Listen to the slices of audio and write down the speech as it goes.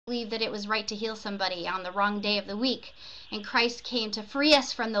believed that it was right to heal somebody on the wrong day of the week. And Christ came to free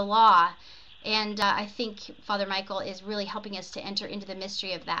us from the law. And I think Father Michael is really helping us to enter into the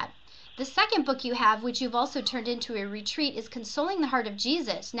mystery of that. The second book you have, which you've also turned into a retreat, is Consoling the Heart of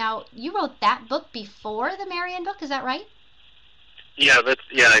Jesus. Now, you wrote that book before the Marian book, is that right? Yeah,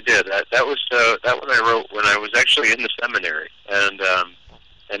 I did. That was that one I wrote when I was actually in the seminary, and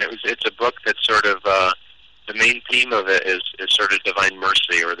it's a book that sort of the main theme of it is sort of divine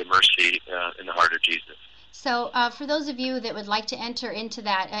mercy, or the mercy in the heart of Jesus. So for those of you that would like to enter into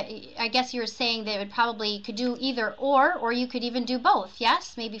that, I guess you were saying that it would probably could do either or you could even do both.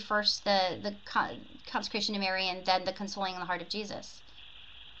 Yes, maybe first the consecration to Mary and then the consoling in the heart of Jesus.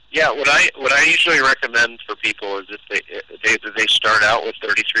 Yeah, what I usually recommend for people is if they start out with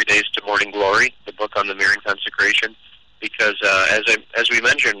 33 Days to Morning Glory, the book on the Marian consecration, because as we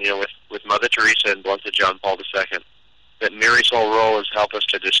mentioned, with Mother Teresa and Blessed John Paul II, that Mary's whole role is help us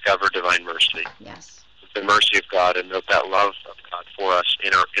to discover divine mercy. Yes. The mercy of God, and that love of God for us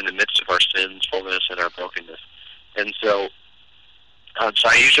in the midst of our sinfulness and our brokenness. And so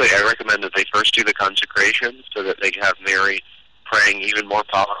I recommend that they first do the consecration so that they have Mary praying even more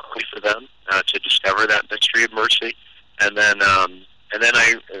powerfully for them to discover that mystery of mercy. And then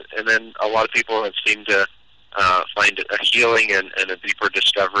a lot of people have seemed to find a healing and a deeper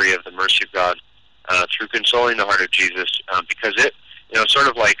discovery of the mercy of God through consoling the heart of Jesus, because it, sort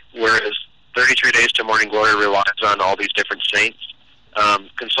of like whereas 33 Days to Morning Glory relies on all these different saints,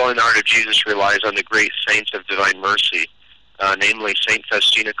 Consoling the Heart of Jesus relies on the great saints of divine mercy, namely Saint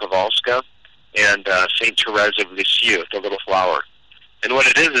Faustina Kowalska and Saint Therese of Lisieux, the Little Flower. And what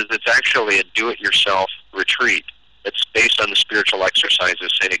it is it's actually a do-it-yourself retreat. It's based on the spiritual exercise of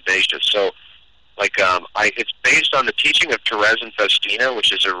Saint Ignatius. So, it's based on the teaching of Therese and Faustina,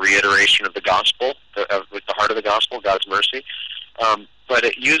 which is a reiteration of the gospel, with the heart of the gospel, God's mercy. But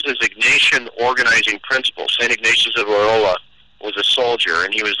it uses Ignatian organizing principles. St. Ignatius of Loyola was a soldier,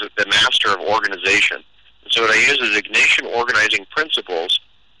 and he was the master of organization. And so what I use is Ignatian organizing principles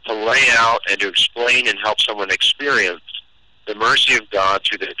to lay out and to explain and help someone experience the mercy of God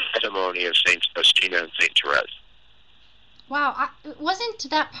through the testimony of Saints Faustina and Saint Therese. Wow, wasn't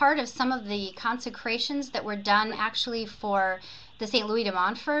that part of some of the consecrations that were done actually for the St. Louis de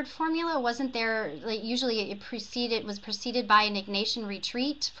Montfort formula? Wasn't there, usually it was preceded by an Ignatian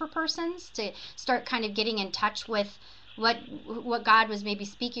retreat for persons to start kind of getting in touch with what God was maybe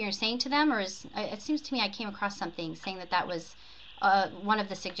speaking or saying to them? Or it seems to me I came across something saying that was one of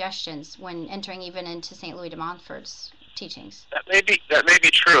the suggestions when entering even into St. Louis de Montfort's teachings. That may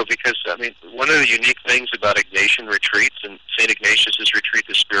be true, because one of the unique things about Ignatian retreats and St. Ignatius's retreat,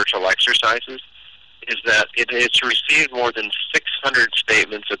 the spiritual exercises, is that it's received more than 600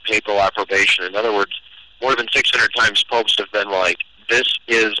 statements of papal approbation. In other words, more than 600 times popes have been like, "This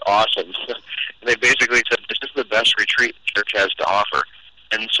is awesome." And they basically said, "This is the best retreat the church has to offer."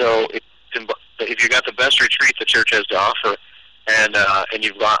 And so if you've got the best retreat the church has to offer, and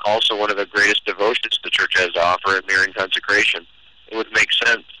you've got also one of the greatest devotions the church has to offer in Marian consecration, it would make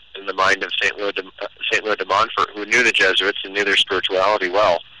sense in the mind of St. Louis de Montfort, who knew the Jesuits and knew their spirituality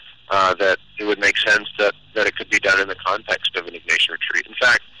well, that it would make sense that it could be done in the context of an Ignatian retreat. In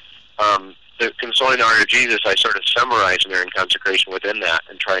fact, the Consoling the Heart of Jesus, I sort of summarize Marian consecration within that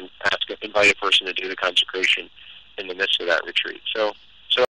and try and invite a person to do the consecration in the midst of that retreat. So